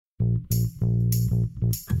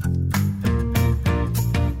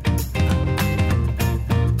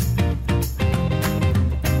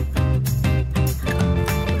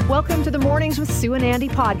Welcome to the Mornings with Sue and Andy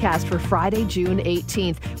podcast for Friday, June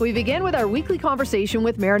 18th. We begin with our weekly conversation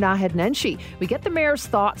with Mayor Naheed Nenshi. We get the mayor's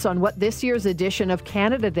thoughts on what this year's edition of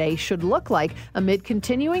Canada Day should look like amid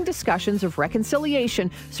continuing discussions of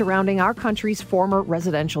reconciliation surrounding our country's former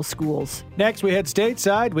residential schools. Next, we head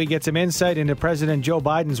stateside. We get some insight into President Joe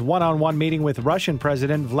Biden's one-on-one meeting with Russian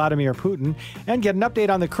President Vladimir Putin and get an update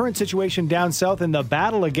on the current situation down south in the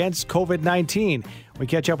battle against COVID-19. We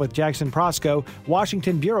catch up with Jackson Prosco,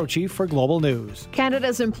 Washington Bureau Chief for Global News.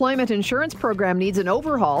 Canada's employment insurance program needs an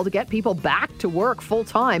overhaul to get people back to work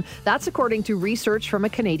full-time. That's according to research from a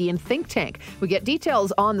Canadian think tank. We get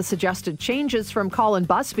details on the suggested changes from Colin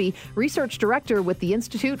Busby, Research Director with the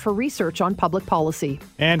Institute for Research on Public Policy.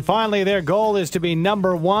 And finally, their goal is to be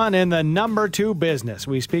number one in the number two business.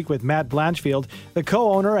 We speak with Matt Blanchfield, the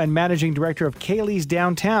co-owner and managing director of Kaylee's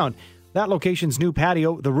Downtown. That location's new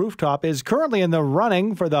patio, The Rooftop, is currently in the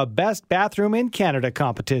running for the Best Bathroom in Canada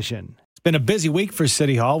competition. It's been a busy week for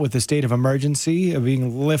City Hall with the state of emergency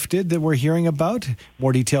being lifted that we're hearing about.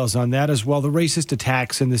 More details on that, as well the racist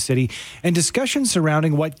attacks in the city and discussions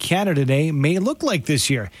surrounding what Canada Day may look like this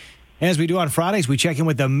year. As we do on Fridays, we check in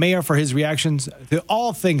with the mayor for his reactions to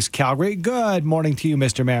all things Calgary. Good morning to you,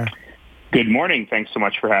 Mr. Mayor. Good morning. Thanks so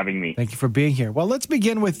much for having me. Thank you for being here. Well, let's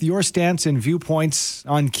begin with your stance and viewpoints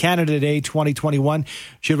on Canada Day 2021.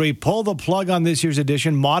 Should we pull the plug on this year's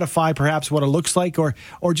edition, modify perhaps what it looks like, or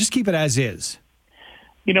just keep it as is?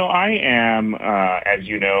 You know, I am, as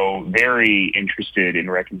you know, very interested in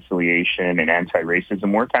reconciliation and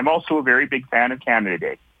anti-racism work. I'm also a very big fan of Canada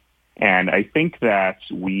Day. And I think that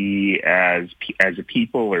we as a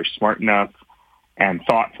people are smart enough and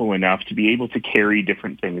thoughtful enough to be able to carry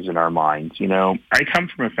different things in our minds. You know, I come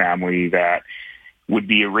from a family that would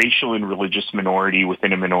be a racial and religious minority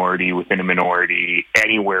within a minority within a minority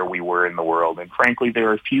anywhere we were in the world. And frankly,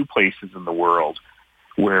 there are few places in the world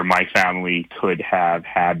where my family could have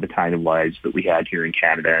had the kind of lives that we had here in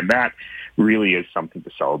Canada. And that really is something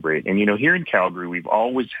to celebrate. And, you know, here in Calgary, we've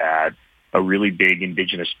always had a really big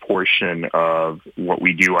Indigenous portion of what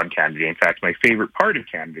we do on Canada Day. In fact, my favorite part of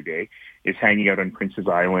Canada Day is hanging out on Prince's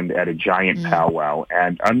Island at a giant powwow.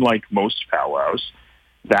 And unlike most powwows,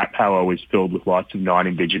 that powwow is filled with lots of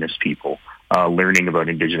non-Indigenous people learning about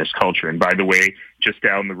Indigenous culture. And by the way, just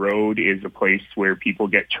down the road is a place where people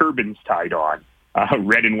get turbans tied on,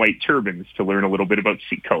 red and white turbans, to learn a little bit about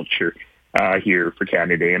Sikh culture here for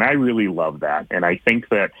Canada Day. And I really love that. And I think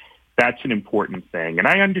that that's an important thing. And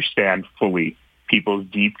I understand fully people's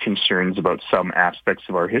deep concerns about some aspects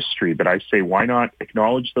of our history, but I say, why not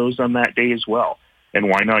acknowledge those on that day as well? And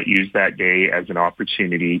why not use that day as an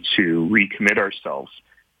opportunity to recommit ourselves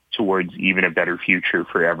towards even a better future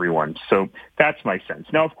for everyone? So that's my sense.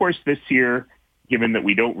 Now, of course, this year, given that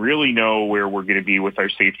we don't really know where we're going to be with our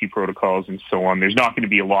safety protocols and so on, there's not going to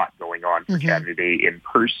be a lot going on for Canada Day in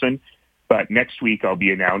person. But next week, I'll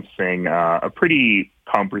be announcing a pretty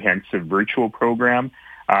comprehensive virtual program.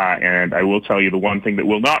 And I will tell you the one thing that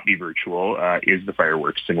will not be virtual is the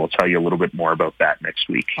fireworks. And we'll tell you a little bit more about that next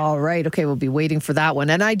week. All right. Okay. We'll be waiting for that one.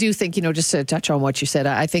 And I do think, you know, just to touch on what you said,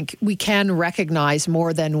 I think we can recognize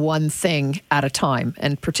more than one thing at a time,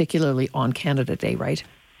 and particularly on Canada Day, right?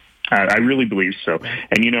 I really believe so.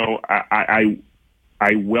 And, you know, I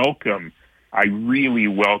really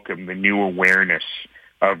welcome the new awareness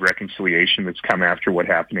of reconciliation that's come after what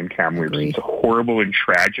happened in Kamloops. It's horrible and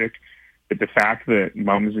tragic, but the fact that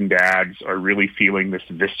moms and dads are really feeling this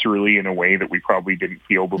viscerally in a way that we probably didn't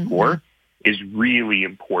feel before is really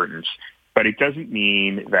important. But it doesn't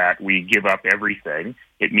mean that we give up everything.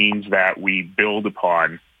 It means that we build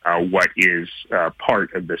upon what is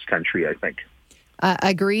part of this country, I think.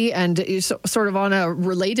 I agree. And sort of on a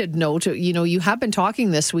related note, you know, you have been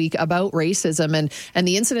talking this week about racism and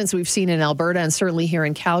the incidents we've seen in Alberta and certainly here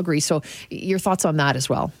in Calgary. So your thoughts on that as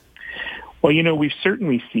well? Well, you know, we've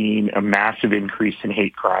certainly seen a massive increase in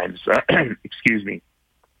hate crimes,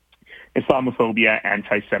 Islamophobia,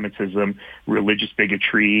 anti-Semitism, religious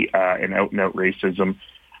bigotry, and out-and-out racism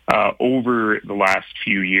over the last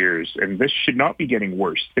few years. And this should not be getting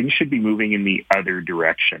worse. Things should be moving in the other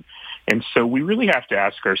direction. And so we really have to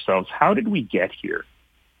ask ourselves, how did we get here?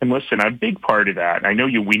 And listen, a big part of that, I know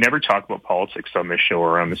we never talk about politics on this show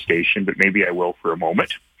or on the station, but maybe I will for a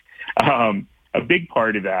moment. A big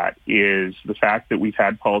part of that is the fact that we've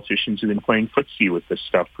had politicians who've been playing footsie with this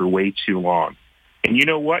stuff for way too long. And you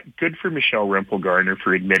know what? Good for Michelle Rempel-Garner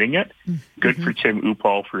for admitting it. Good for Tim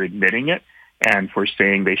Upal for admitting it and for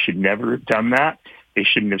saying they should never have done that. they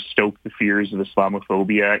shouldn't have stoked the fears of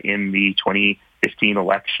Islamophobia in the 2015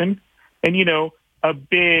 election. And, a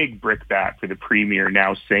big brickbat for the premier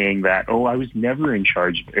now saying that, I was never in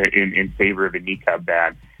charge in favor of a niqab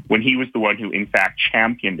ban, when he was the one who, in fact,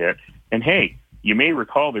 championed it. And hey, you may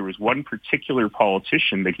recall there was one particular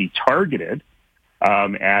politician that he targeted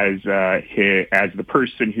as the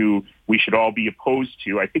person who we should all be opposed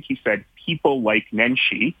to. I think he said people like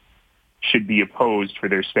Nenshi should be opposed for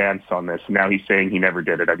their stance on this. And now he's saying he never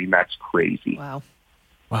did it. I mean, that's crazy. Wow.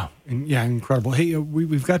 Yeah, incredible. Hey,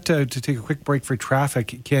 we've got to take a quick break for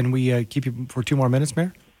traffic. Can we keep you for 2 more minutes,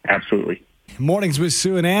 Mayor? Absolutely. Mornings with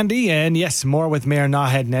Sue and Andy, and yes, more with Mayor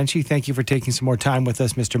Naheed Nenshi. Thank you for taking some more time with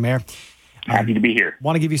us, Mr. Mayor. Happy to be here.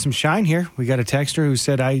 Want to give you some shine here. We got a texter who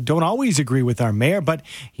said, I don't always agree with our mayor, but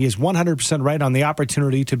he is 100% right on the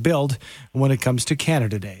opportunity to build when it comes to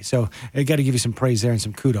Canada Day. So I got to give you some praise there and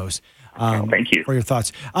some kudos. Thank you for your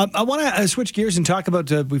thoughts. I want to switch gears and talk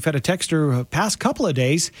about, we've had a texter past couple of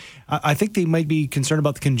days. I think they might be concerned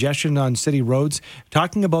about the congestion on city roads,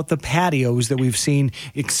 talking about the patios that we've seen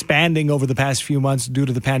expanding over the past few months due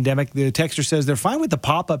to the pandemic. The texter says they're fine with the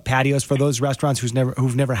pop-up patios for those restaurants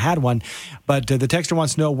who've never had one, but the texter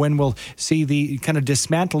wants to know when we'll see the kind of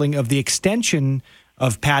dismantling of the extension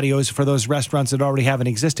of patios for those restaurants that already have an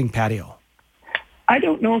existing patio. I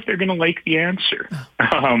don't know if they're going to like the answer,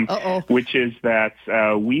 which is that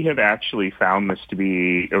we have actually found this to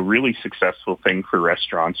be a really successful thing for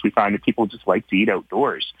restaurants. We find that people just like to eat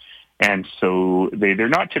outdoors. And so they're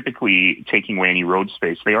not typically taking away any road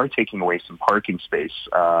space. They are taking away some parking space.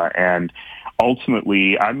 And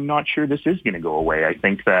ultimately, I'm not sure this is going to go away. I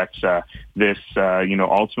think that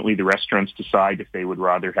ultimately the restaurants decide if they would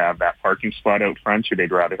rather have that parking spot out front or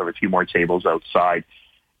they'd rather have a few more tables outside.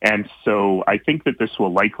 And so I think that this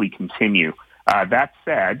will likely continue. That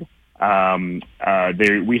said,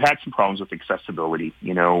 we had some problems with accessibility.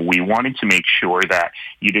 We wanted to make sure that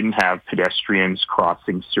you didn't have pedestrians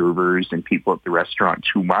crossing servers and people at the restaurant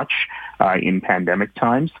too much in pandemic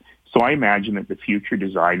times. So I imagine that the future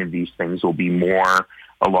design of these things will be more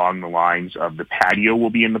along the lines of the patio will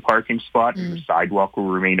be in the parking spot and the sidewalk will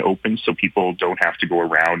remain open so people don't have to go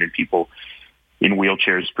around and people in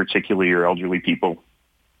wheelchairs, particularly, or elderly people,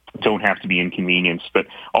 don't have to be inconvenienced. But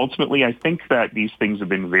ultimately, I think that these things have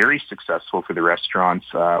been very successful for the restaurants.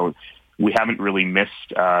 We haven't really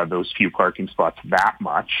missed those few parking spots that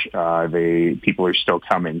much. People are still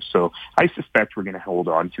coming. So I suspect we're going to hold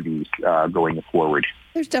on to these going forward.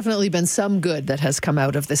 There's definitely been some good that has come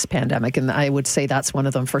out of this pandemic, and I would say that's one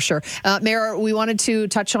of them for sure. Mayor, we wanted to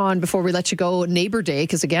touch on, before we let you go, Neighbor Day,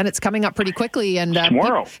 because again, it's coming up pretty quickly, and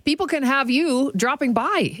tomorrow. People can have you dropping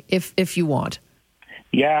by if you want.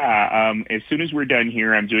 Yeah, as soon as we're done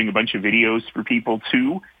here, I'm doing a bunch of videos for people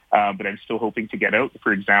too, but I'm still hoping to get out.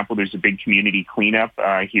 For example, there's a big community cleanup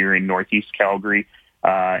here in Northeast Calgary,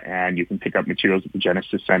 and you can pick up materials at the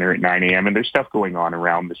Genesis Center at 9 a.m., and there's stuff going on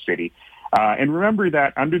around the city. And remember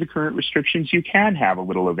that under the current restrictions, you can have a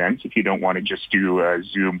little event if you don't want to just do a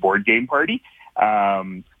Zoom board game party.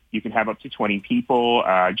 You can have up to 20 people.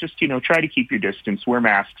 Just, try to keep your distance. Wear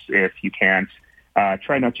masks if you can't.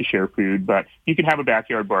 Try not to share food, but you can have a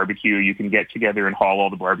backyard barbecue. You can get together and haul all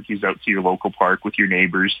the barbecues out to your local park with your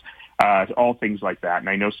neighbors, all things like that. And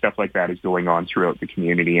I know stuff like that is going on throughout the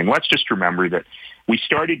community. And let's just remember that we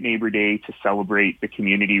started Neighbor Day to celebrate the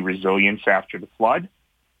community resilience after the flood.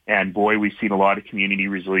 And boy, we've seen a lot of community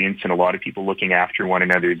resilience and a lot of people looking after one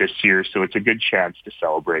another this year. So it's a good chance to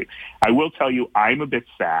celebrate. I will tell you, I'm a bit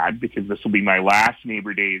sad because this will be my last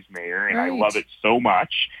Neighbor Day as mayor, and I love it so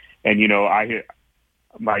much. And,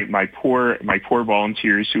 my poor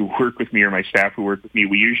volunteers who work with me or my staff who work with me,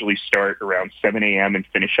 we usually start around 7 a.m. and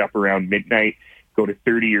finish up around midnight, go to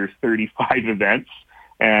 30 or 35 events.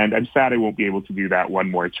 And I'm sad I won't be able to do that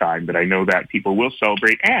one more time, but I know that people will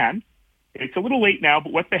celebrate. And it's a little late now,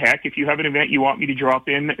 but what the heck? If you have an event you want me to drop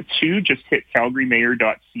in to, just hit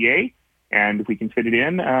calgarymayor.ca. And if we can fit it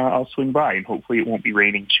in, I'll swing by, and hopefully it won't be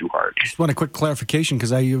raining too hard. Just want a quick clarification,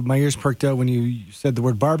 because my ears perked out when you said the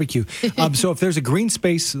word barbecue. So if there's a green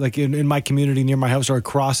space, like in my community near my house or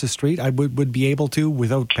across the street, I would be able to,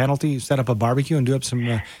 without penalty, set up a barbecue and do up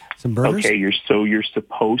some burgers? Okay, you're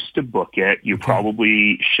supposed to book it. You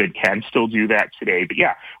probably can still do that today. But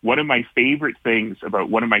yeah, one of my favorite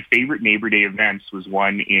Neighbor Day events was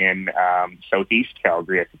one in Southeast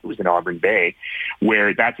Calgary. I think it was in Auburn Bay,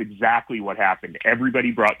 where that's exactly what happened.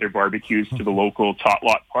 Everybody brought their barbecues to the local Tot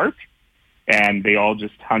Lot Park, and they all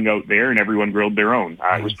just hung out there, and everyone grilled their own.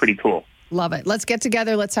 It was pretty cool. Love it. Let's get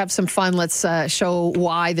together. Let's have some fun. Let's show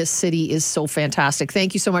why this city is so fantastic.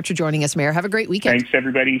 Thank you so much for joining us, Mayor. Have a great weekend. Thanks,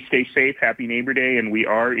 everybody. Stay safe. Happy Neighbor Day. And we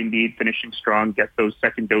are indeed finishing strong. Get those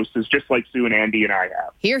second doses, just like Sue and Andy and I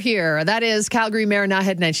have. Hear, hear. That is Calgary Mayor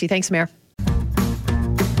Naheed Nenshi. Thanks, Mayor.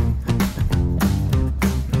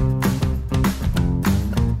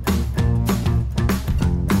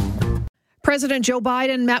 President Joe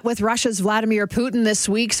Biden met with Russia's Vladimir Putin this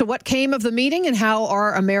week. So what came of the meeting and how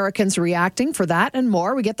are Americans reacting? For that and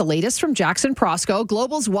more, we get the latest from Jackson Prosco,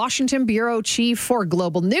 Global's Washington Bureau Chief for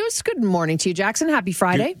Global News. Good morning to you, Jackson. Happy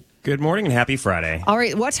Friday. Good morning and happy Friday. All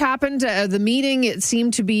right, what's happened? The meeting, it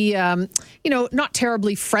seemed to be, not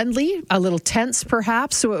terribly friendly, a little tense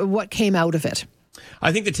perhaps. So what came out of it?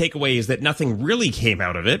 I think the takeaway is that nothing really came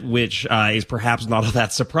out of it, which is perhaps not all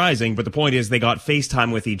that surprising. But the point is they got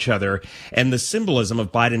FaceTime with each other. And the symbolism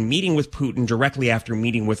of Biden meeting with Putin directly after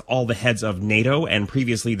meeting with all the heads of NATO and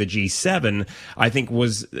previously the G7, I think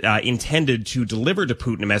was intended to deliver to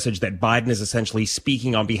Putin a message that Biden is essentially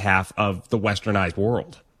speaking on behalf of the westernized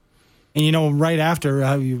world. And, right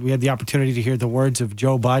after we had the opportunity to hear the words of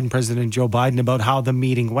President Joe Biden, about how the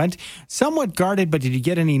meeting went. Somewhat guarded, but did you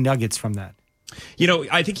get any nuggets from that?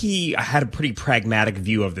 I think he had a pretty pragmatic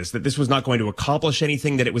view of this, that this was not going to accomplish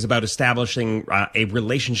anything, that it was about establishing a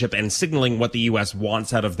relationship and signaling what the U.S.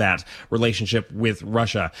 wants out of that relationship with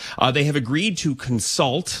Russia. They have agreed to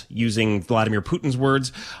consult, using Vladimir Putin's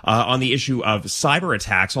words, on the issue of cyber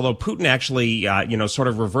attacks, although Putin actually, sort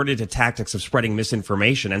of reverted to tactics of spreading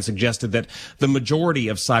misinformation and suggested that the majority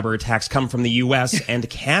of cyber attacks come from the U.S. and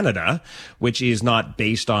Canada, which is not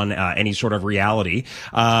based on any sort of reality.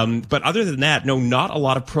 But other than that, no, not a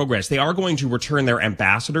lot of progress. They are going to return their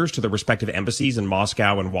ambassadors to their respective embassies in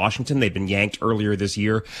Moscow and Washington. They've been yanked earlier this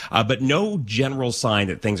year, but no general sign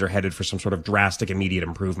that things are headed for some sort of drastic immediate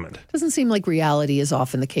improvement. Doesn't seem like reality is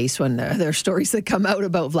often the case when there are stories that come out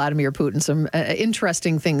about Vladimir Putin. Some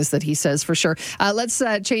interesting things that he says, for sure. Let's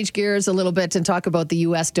change gears a little bit and talk about the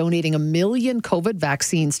U.S. donating 1 million COVID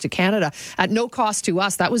vaccines to Canada at no cost to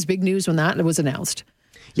us. That was big news when that was announced.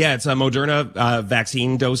 Yeah, it's Moderna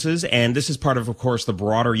vaccine doses, and this is part of course, the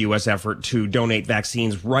broader U.S. effort to donate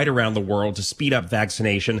vaccines right around the world to speed up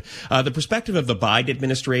vaccination. The perspective of the Biden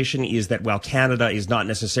administration is that while Canada is not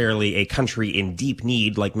necessarily a country in deep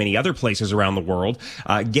need like many other places around the world,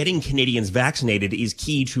 getting Canadians vaccinated is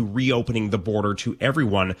key to reopening the border to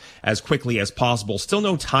everyone as quickly as possible. Still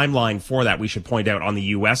no timeline for that, we should point out, on the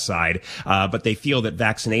U.S. side, but they feel that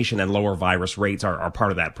vaccination and lower virus rates are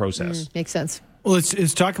part of that process. Makes sense. Well,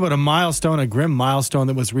 let's talk about a grim milestone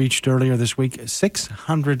that was reached earlier this week.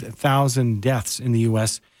 600,000 deaths in the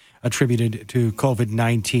U.S. attributed to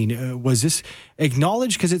COVID-19. Was this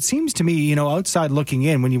acknowledged? Because it seems to me, outside looking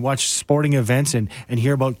in, when you watch sporting events and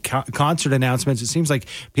hear about concert announcements, it seems like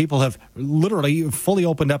people have literally fully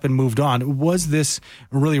opened up and moved on. Was this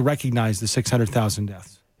really recognized, the 600,000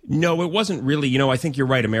 deaths? No, it wasn't really. I think you're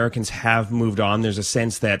right. Americans have moved on. There's a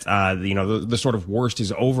sense that, the sort of worst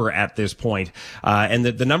is over at this point. And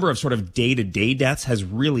the number of sort of day-to-day deaths has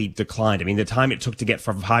really declined. I mean, the time it took to get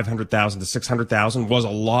from 500,000 to 600,000 was a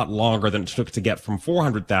lot longer than it took to get from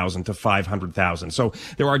 400,000 to 500,000. So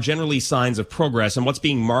there are generally signs of progress. And what's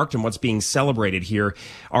being marked and what's being celebrated here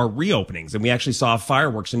are reopenings. And we actually saw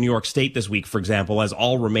fireworks in New York State this week, for example, as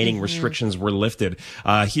all remaining restrictions were lifted.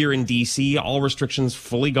 Here in D.C., all restrictions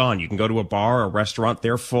fully gone. You can go to a bar or a restaurant,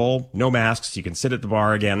 they're full, no masks, you can sit at the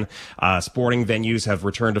bar again. Sporting venues have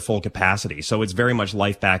returned to full capacity. So it's very much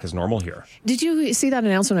life back as normal here. Did you see that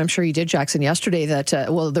announcement? I'm sure you did, Jackson, yesterday that,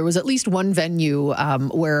 there was at least one venue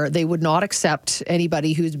where they would not accept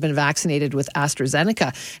anybody who's been vaccinated with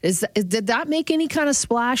AstraZeneca. Did that make any kind of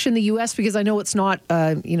splash in the U.S.? Because I know it's not,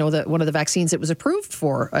 one of the vaccines that was approved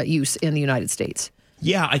for use in the United States.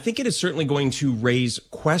 Yeah, I think it is certainly going to raise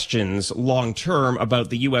questions long term about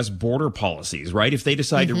the U.S. border policies, right? If they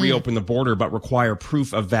decide to reopen the border but require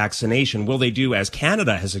proof of vaccination, will they do as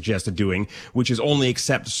Canada has suggested doing, which is only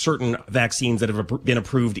accept certain vaccines that have been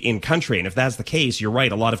approved in country? And if that's the case, you're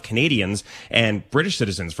right. A lot of Canadians and British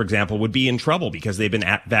citizens, for example, would be in trouble because they've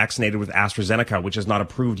been vaccinated with AstraZeneca, which is not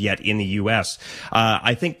approved yet in the U.S.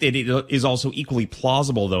 I think that it is also equally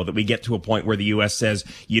plausible, though, that we get to a point where the U.S. says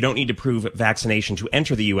you don't need to prove vaccination to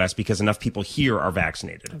enter the U.S. because enough people here are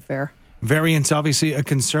vaccinated. Fair. Variants, obviously a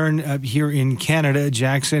concern here in Canada,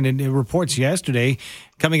 Jackson, and reports yesterday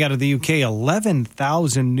coming out of the UK,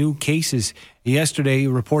 11,000 new cases yesterday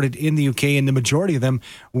reported in the UK, and the majority of them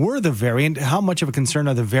were the variant. How much of a concern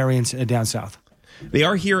are the variants down south? They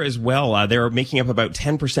are here as well. They're making up about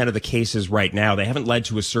 10% of the cases right now. They haven't led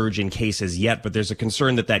to a surge in cases yet, but there's a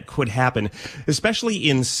concern that that could happen, especially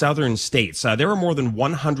in southern states. There are more than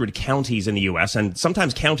 100 counties in the U.S., and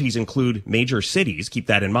sometimes counties include major cities. Keep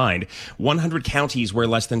that in mind. 100 counties where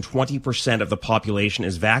less than 20% of the population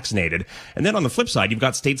is vaccinated. And then on the flip side, you've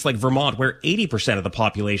got states like Vermont where 80% of the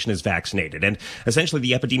population is vaccinated. And essentially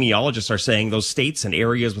the epidemiologists are saying those states and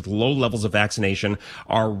areas with low levels of vaccination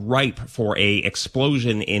are ripe for a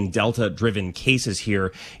explosion in Delta-driven cases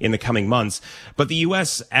here in the coming months. But the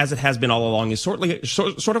U.S., as it has been all along, is sort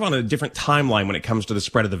of on a different timeline when it comes to the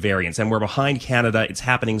spread of the variants. And we're behind Canada. It's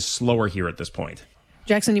happening slower here at this point.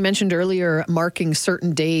 Jackson, you mentioned earlier marking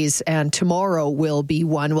certain days, and tomorrow will be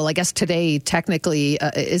one. Well, I guess today technically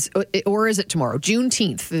is it tomorrow?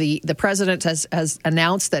 Juneteenth. The president has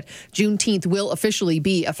announced that Juneteenth will officially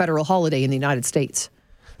be a federal holiday in the United States.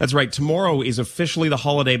 That's right. Tomorrow is officially the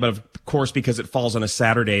holiday, but of course, because it falls on a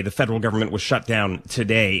Saturday, the federal government was shut down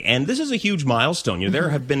today. And this is a huge milestone. You know, there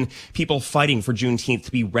have been people fighting for Juneteenth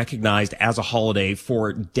to be recognized as a holiday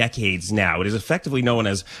for decades now. It is effectively known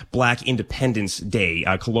as Black Independence Day,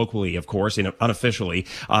 colloquially, of course, unofficially,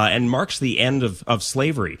 and marks the end of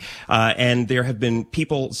slavery. And there have been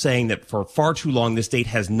people saying that for far too long, this date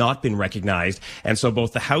has not been recognized. And so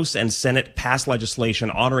both the House and Senate passed legislation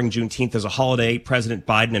honoring Juneteenth as a holiday. President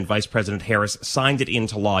Biden and Vice President Harris signed it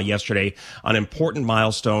into law yesterday, an important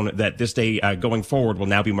milestone that this day going forward will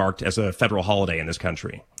now be marked as a federal holiday in this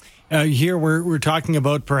country. Here we're talking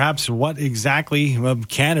about perhaps what exactly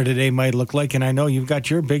Canada Day might look like, and I know you've got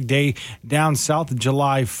your big day down south,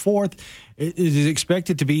 July 4th. Is it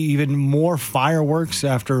expected to be even more fireworks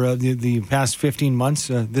after the past 15 months,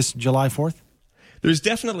 this July 4th? There's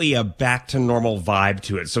definitely a back to normal vibe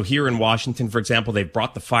to it. So here in Washington, for example, they've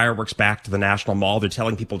brought the fireworks back to the National Mall. They're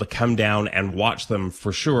telling people to come down and watch them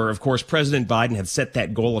for sure. Of course, President Biden had set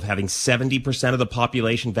that goal of having 70% of the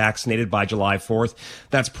population vaccinated by July 4th.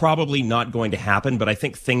 That's probably not going to happen, but I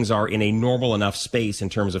think things are in a normal enough space in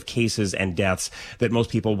terms of cases and deaths that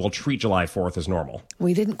most people will treat July 4th as normal.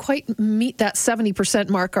 We didn't quite meet that 70%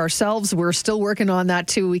 mark ourselves. We're still working on that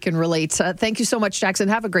too. We can relate. Thank you so much, Jackson.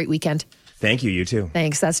 Have a great weekend. Thank you. You too.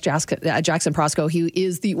 Thanks. That's Jackson Proskow. He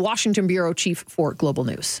is the Washington Bureau Chief for Global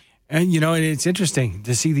News. And, you know, it's interesting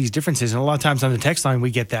to see these differences. And a lot of times on the text line, we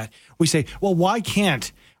get that. We say, well, why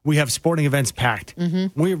can't we have sporting events packed?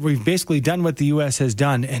 Mm-hmm. We've basically done what the U.S. has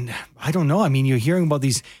done. And I don't know. I mean, you're hearing about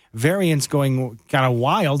these variants going kind of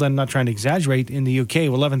wild. I'm not trying to exaggerate. In the U.K.,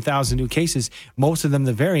 11,000 new cases, most of them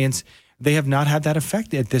the variants. They have not had that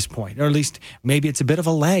effect at this point, or at least maybe it's a bit of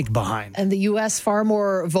a lag behind. And the U.S. far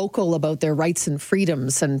more vocal about their rights and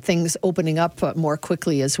freedoms and things opening up more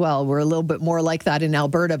quickly as well. We're a little bit more like that in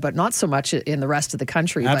Alberta, but not so much in the rest of the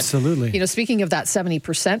country. Absolutely. But, you know, speaking of that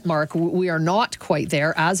 70% mark, we are not quite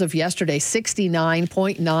there. As of yesterday,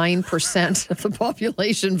 69.9% of the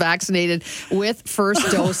population vaccinated with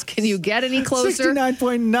first dose. Can you get any closer?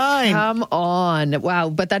 69.9. Come on.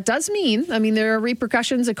 Wow. But that does mean, I mean, there are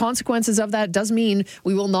repercussions and consequences of that. Does mean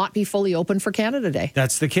we will not be fully open for Canada Day.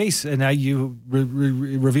 That's the case. And now you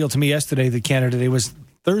revealed to me yesterday that Canada Day was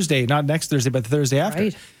Thursday, not next Thursday, but the Thursday after.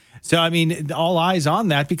 Right. So, I mean, all eyes on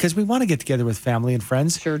that because we want to get together with family and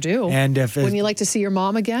friends. Sure do. And wouldn't you like to see your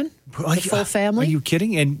mom again? The full family? Are you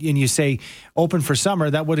kidding? And you say open for summer,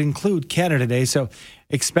 that would include Canada Day. So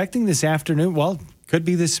expecting this afternoon, well, could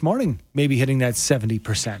be this morning, maybe hitting that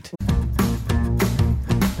 70%.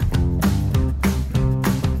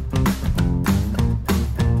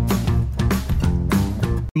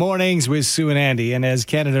 Mornings with Sue and Andy. And as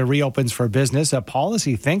Canada reopens for business, a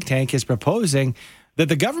policy think tank is proposing that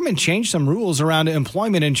the government change some rules around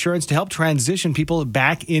employment insurance to help transition people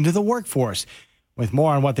back into the workforce. With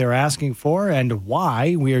more on what they're asking for and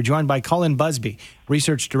why, we are joined by Colin Busby,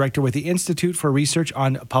 Research Director with the Institute for Research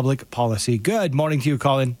on Public Policy. Good morning to you,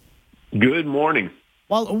 Colin. Good morning.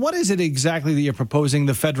 Well, what is it exactly that you're proposing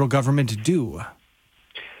the federal government to do?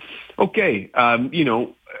 Okay,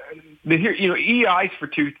 EI is for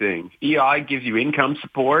two things. EI gives you income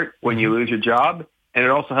support when you lose your job, and it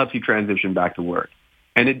also helps you transition back to work.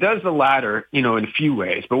 And it does the latter, in a few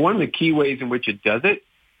ways. But one of the key ways in which it does it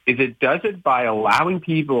is it does it by allowing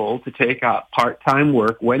people to take up part-time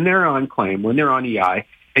work when they're on claim, when they're on EI,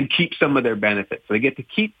 and keep some of their benefits. So they get to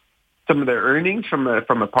keep some of their earnings from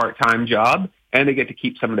a part-time job, and they get to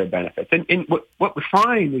keep some of their benefits. And what we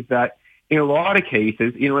find is that in a lot of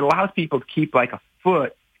cases, it allows people to keep like a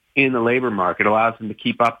foot in the labor market. It allows them to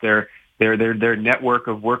keep up their network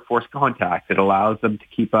of workforce contacts. It allows them to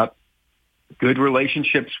keep up good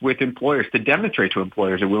relationships with employers, to demonstrate to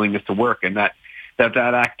employers a willingness to work, and that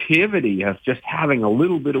activity of just having a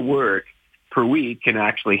little bit of work per week can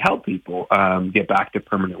actually help people get back to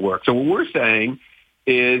permanent work. So what we're saying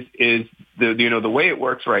is the way it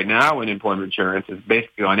works right now in employment insurance is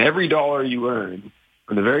basically on every dollar you earn,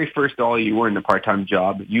 from the very first dollar you earn in a part-time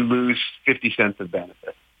job, you lose 50 cents of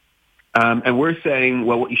benefit. And we're saying,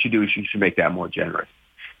 well, what you should do is you should make that more generous.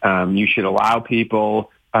 You should allow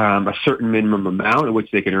people a certain minimum amount at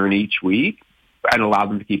which they can earn each week and allow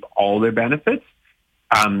them to keep all their benefits.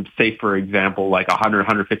 Say, for example, like $100,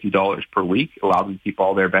 $150 per week, allow them to keep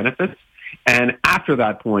all their benefits. And after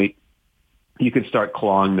that point, you can start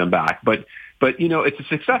clawing them back. But it's a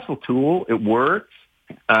successful tool. It works.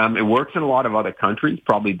 It works in a lot of other countries,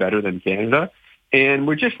 probably better than Canada. And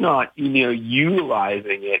we're just not,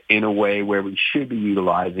 utilizing it in a way where we should be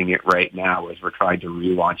utilizing it right now as we're trying to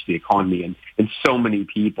relaunch the economy. And so many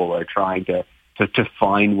people are trying to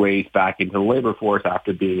find ways back into the labor force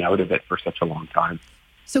after being out of it for such a long time.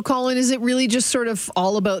 So, Colin, is it really just sort of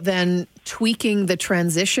all about then tweaking the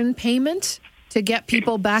transition payment to get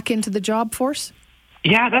people back into the job force?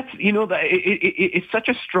 Yeah, that's, it's such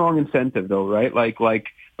a strong incentive though, right?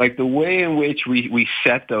 Like the way in which we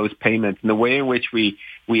set those payments and the way in which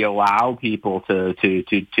we allow people to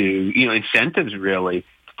incentives really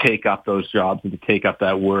to take up those jobs and to take up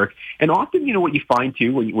that work. And often, what you find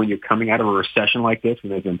too, when you're coming out of a recession like this, when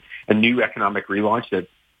there's a new economic relaunch, that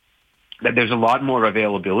there's a lot more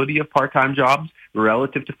availability of part-time jobs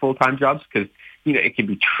relative to full-time jobs because, it can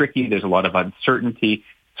be tricky. There's a lot of uncertainty.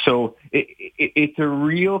 So it's a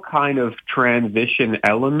real kind of transition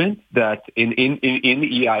element that in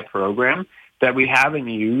the EI program that we haven't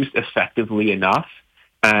used effectively enough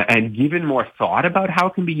and given more thought about how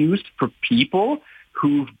it can be used for people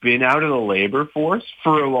who've been out of the labor force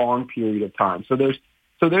for a long period of time. So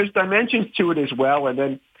there's dimensions to it as well.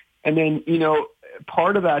 And then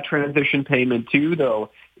part of that transition payment too, though,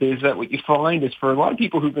 is that what you find is for a lot of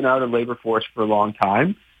people who've been out of the labor force for a long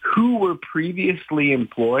time, who were previously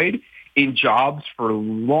employed in jobs for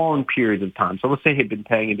long periods of time. So let's say they've been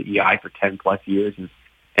paying into EI for 10 plus years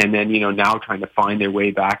and then, now trying to find their way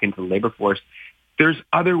back into the labor force. There's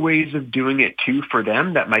other ways of doing it too for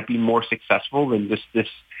them that might be more successful than just this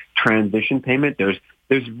transition payment. There's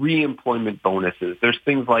reemployment bonuses. There's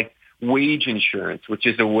things like wage insurance, which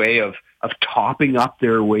is a way of topping up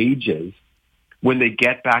their wages when they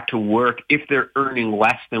get back to work if they're earning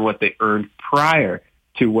less than what they earned prior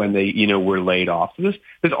to when they, were laid off. So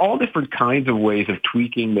there's all different kinds of ways of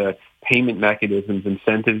tweaking the payment mechanisms,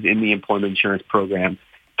 incentives in the employment insurance program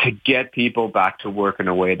to get people back to work in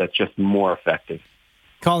a way that's just more effective.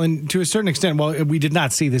 Colin, to a certain extent, well, we did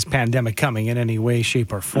not see this pandemic coming in any way,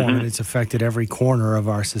 shape, or form. Mm-hmm. It's affected every corner of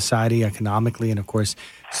our society economically and, of course,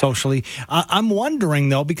 socially. I'm wondering,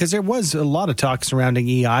 though, because there was a lot of talk surrounding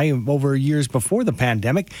EI over years before the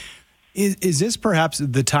pandemic. Is this perhaps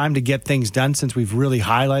the time to get things done since we've really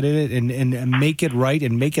highlighted it and make it right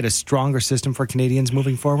and make it a stronger system for Canadians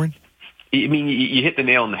moving forward? I mean, you hit the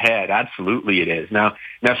nail on the head. Absolutely it is. Now,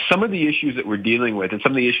 some of the issues that we're dealing with and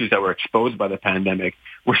some of the issues that were exposed by the pandemic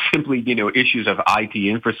were simply, issues of IT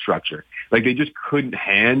infrastructure. Like they just couldn't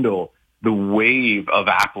handle the wave of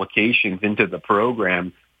applications into the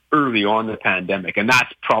program early on in the pandemic. And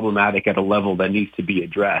that's problematic at a level that needs to be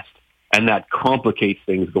addressed. And that complicates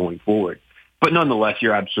things going forward. But nonetheless,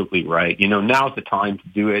 you're absolutely right. Now's the time to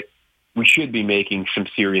do it. We should be making some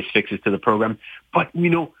serious fixes to the program. But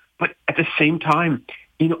at the same time,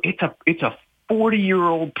 it's a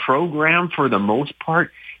 40-year-old program for the most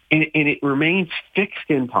part, and it remains fixed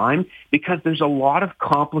in time because there's a lot of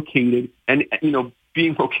complicated, and,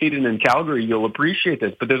 being located in Calgary, you'll appreciate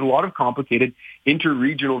this, but there's a lot of complicated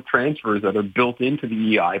interregional transfers that are built into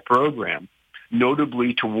the EI program,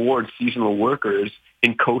 notably towards seasonal workers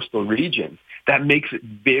in coastal regions. That makes it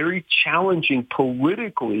very challenging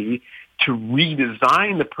politically to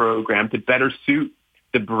redesign the program to better suit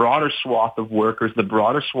the broader swath of workers, the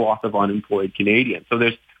broader swath of unemployed Canadians. So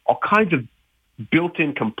there's all kinds of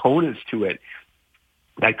built-in components to it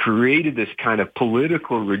that created this kind of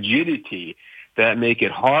political rigidity that make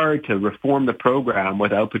it hard to reform the program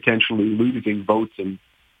without potentially losing votes in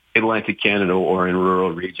Atlantic Canada or in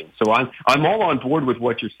rural regions. So I'm all on board with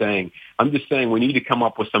what you're saying. I'm just saying we need to come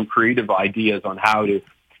up with some creative ideas on how to,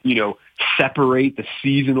 separate the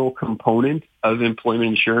seasonal component of employment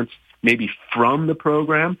insurance maybe from the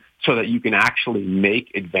program so that you can actually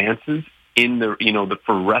make advances in the,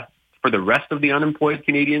 for the rest of the unemployed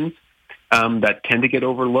Canadians that tend to get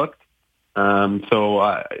overlooked. It's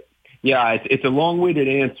a long-winded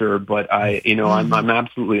answer, but I'm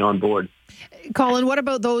absolutely on board. Colin, what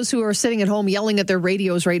about those who are sitting at home yelling at their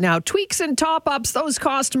radios right now? Tweaks and top-ups, those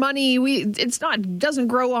cost money. Doesn't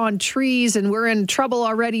grow on trees, and we're in trouble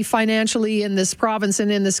already financially in this province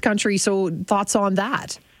and in this country. So thoughts on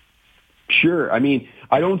that? Sure. I mean,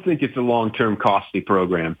 I don't think it's a long-term costly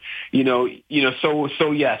program. So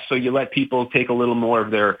yes. So you let people take a little more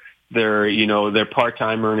of their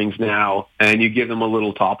part-time earnings now, and you give them a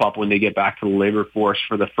little top-up when they get back to the labor force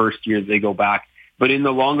for the first year they go back. But in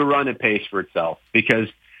the longer run, it pays for itself because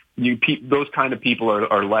those kind of people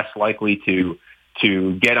are less likely to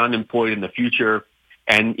get unemployed in the future.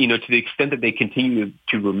 And, to the extent that they continue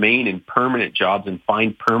to remain in permanent jobs and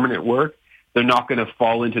find permanent work, they're not going to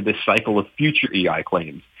fall into this cycle of future EI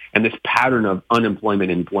claims and this pattern of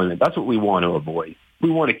unemployment and employment. That's what we want to avoid.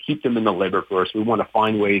 We want to keep them in the labor force. We want to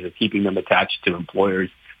find ways of keeping them attached to employers,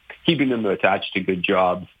 keeping them attached to good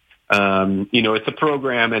jobs. It's a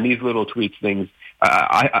program, and these little tweaks things,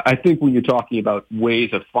 I think when you're talking about ways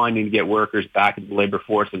of finding to get workers back in the labor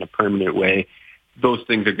force in a permanent way, those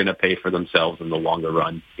things are going to pay for themselves in the longer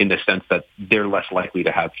run, in the sense that they're less likely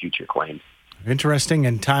to have future claims. Interesting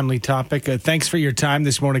and timely topic. Thanks for your time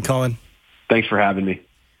this morning, Colin. Thanks for having me.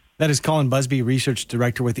 That is Colin Busby, Research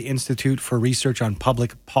Director with the Institute for Research on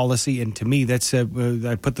Public Policy. And to me, that's I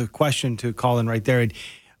put the question to Colin right there. And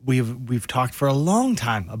we've talked for a long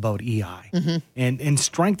time about EI and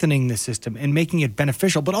strengthening the system and making it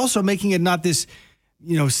beneficial, but also making it not this,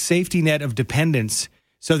 safety net of dependence,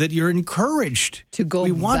 so that you're encouraged to go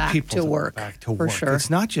back to work. For sure.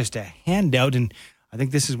 It's not just a handout. And I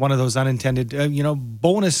think this is one of those unintended,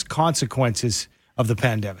 bonus consequences of the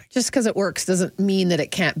pandemic. Just because it works doesn't mean that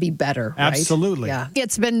it can't be better, right? Absolutely. Yeah.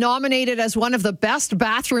 It's been nominated as one of the best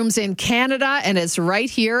bathrooms in Canada, and it's right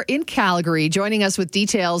here in Calgary. Joining us with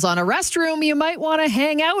details on a restroom you might want to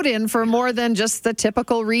hang out in for more than just the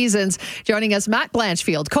typical reasons. Joining us, Matt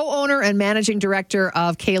Blanchfield, co-owner and managing director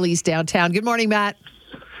of Kaylee's Downtown. Good morning, Matt.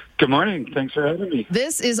 Good morning. Thanks for having me.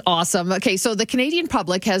 This is awesome. Okay, so the Canadian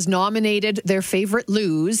public has nominated their favorite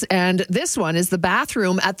loos, and this one is the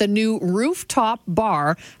bathroom at the new rooftop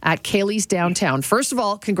bar at Kaylee's Downtown. First of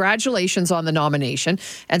all, congratulations on the nomination.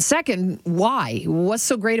 And second, why? What's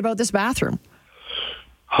so great about this bathroom?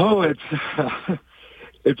 Oh, it's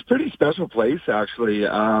a pretty special place, actually.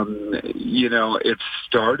 It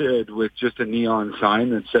started with just a neon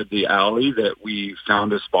sign that said the alley that we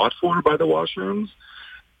found a spot for by the washrooms.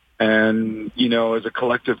 And, as a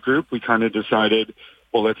collective group, we kind of decided,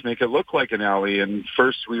 well, let's make it look like an alley. And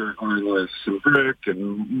first we were going with some brick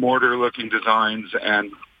and mortar-looking designs,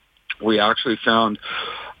 and we actually found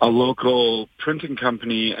a local printing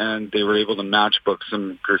company, and they were able to matchbook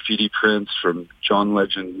some graffiti prints from John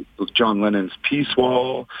Lennon's Peace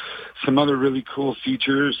Wall, some other really cool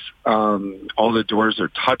features. All the doors are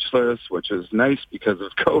touchless, which is nice because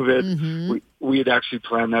of COVID. We had actually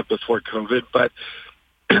planned that before COVID, but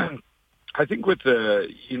I think with the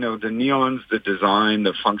neons, the design,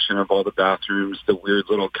 the function of all the bathrooms, the weird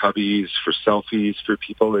little cubbies for selfies for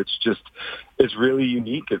people, it's really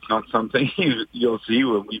unique. It's not something you'll see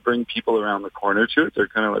when we bring people around the corner to it. They're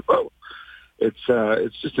kind of like, whoa,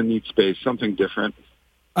 it's just a neat space, something different.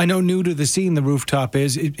 I know new to the scene, the rooftop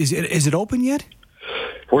is it open yet?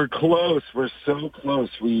 We're close. We're so close.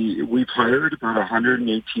 We've hired about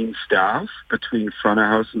 118 staff between front of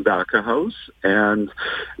house and back of house, and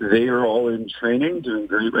they are all in training, doing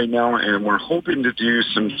great right now. And we're hoping to do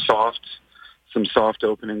some soft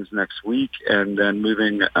openings next week, and then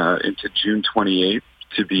moving into June 28th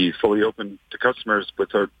to be fully open to customers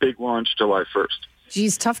with our big launch July 1st.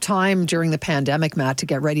 Geez, tough time during the pandemic, Matt, to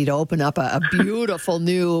get ready to open up a beautiful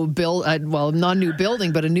new not new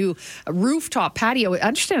building, but a new rooftop patio. I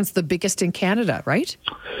understand it's the biggest in Canada, right?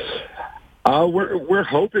 We're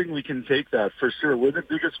hoping we can take that for sure. We're the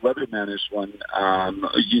biggest weather-managed one.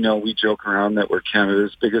 We joke around that we're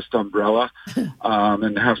Canada's biggest umbrella,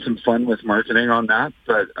 and have some fun with marketing on that.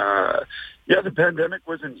 But the pandemic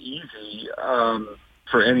wasn't easy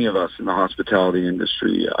for any of us in the hospitality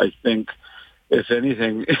industry. I think, if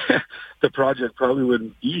anything, the project probably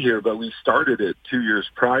wouldn't be here, but we started it 2 years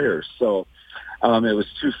prior. So it was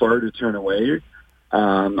too far to turn away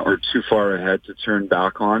or too far ahead to turn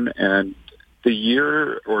back on. And the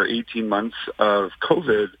year or 18 months of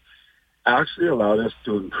COVID actually allowed us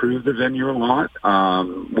to improve the venue a lot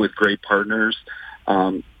with great partners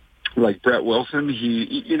like Brett Wilson.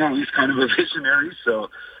 He's kind of a visionary, so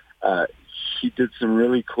he did some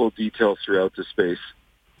really cool details throughout the space.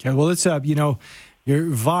 Okay, well, it's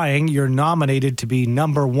you're nominated to be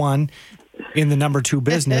number one in the number two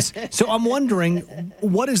business. So I'm wondering,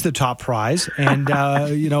 what is the top prize? And,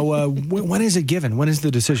 when is it given? When is the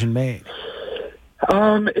decision made?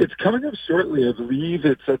 It's coming up shortly. I believe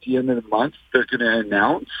it's at the end of the month. They're going to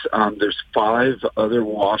announce there's 5 other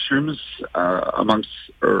washrooms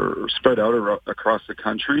spread out across the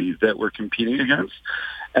country that we're competing against.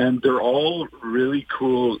 And they're all really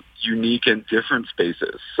cool, unique, and different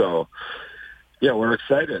spaces. So, yeah, we're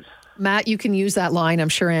excited. Matt, you can use that line. I'm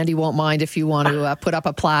sure Andy won't mind if you want to put up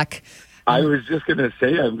a plaque. I was just going to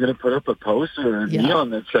say, I'm going to put up a poster and a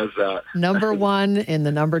neon that says that. Number 1 in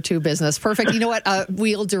the number 2 business. Perfect. You know what?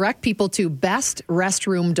 We'll direct people to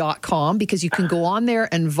bestrestroom.com because you can go on there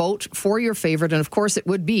and vote for your favorite. And of course, it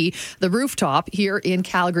would be the Rooftop here in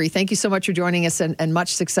Calgary. Thank you so much for joining us and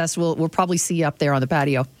much success. We'll probably see you up there on the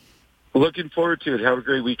patio. Looking forward to it. Have a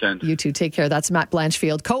great weekend. You too. Take care. That's Matt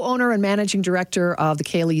Blanchfield, co-owner and managing director of the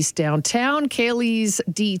Kaylee's Downtown,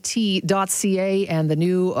 Kaylee'sDT.ca, and the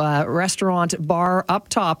new restaurant bar up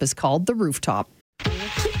top is called The Rooftop.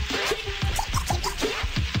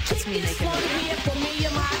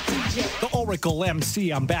 The Oracle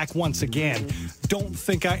MC, I'm back once again. Don't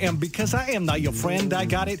think I am, because I am not your friend. I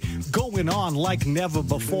got it going on like never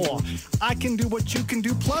before. I can do what you can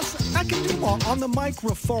do, plus I can do more on the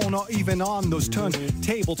microphone or even on those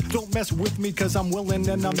turntables. Don't mess with me, because I'm willing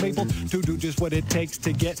and I'm able to do just what it takes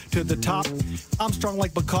to get to the top. I'm strong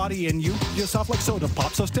like Bacardi and you're soft like soda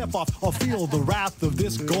pop. So step off or feel the wrath of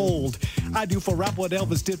this gold. I do for rap what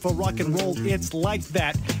Elvis did for rock and roll. It's like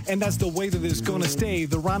that, and that's the way that it's gonna stay.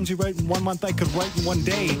 The rhymes you write in 1 month, I could write in 1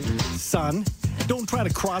 day. Son, don't try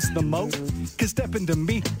to cross the moat, cause stepping to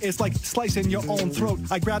me is like slicing your own throat.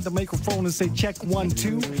 I grab the microphone and say check 1,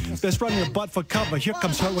 2. Best run your butt for cover. Here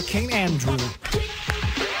comes Hurricane Andrew.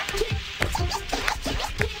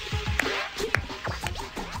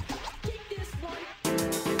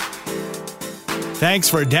 Thanks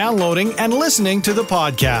for downloading and listening to the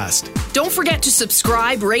podcast. Don't forget to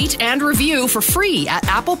subscribe, rate, and review for free at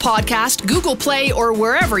Apple Podcast, Google Play, or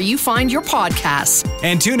wherever you find your podcasts.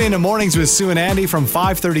 And tune in to Mornings with Sue and Andy from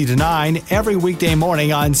 5:30 to 9 every weekday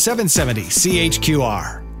morning on 770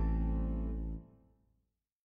 CHQR.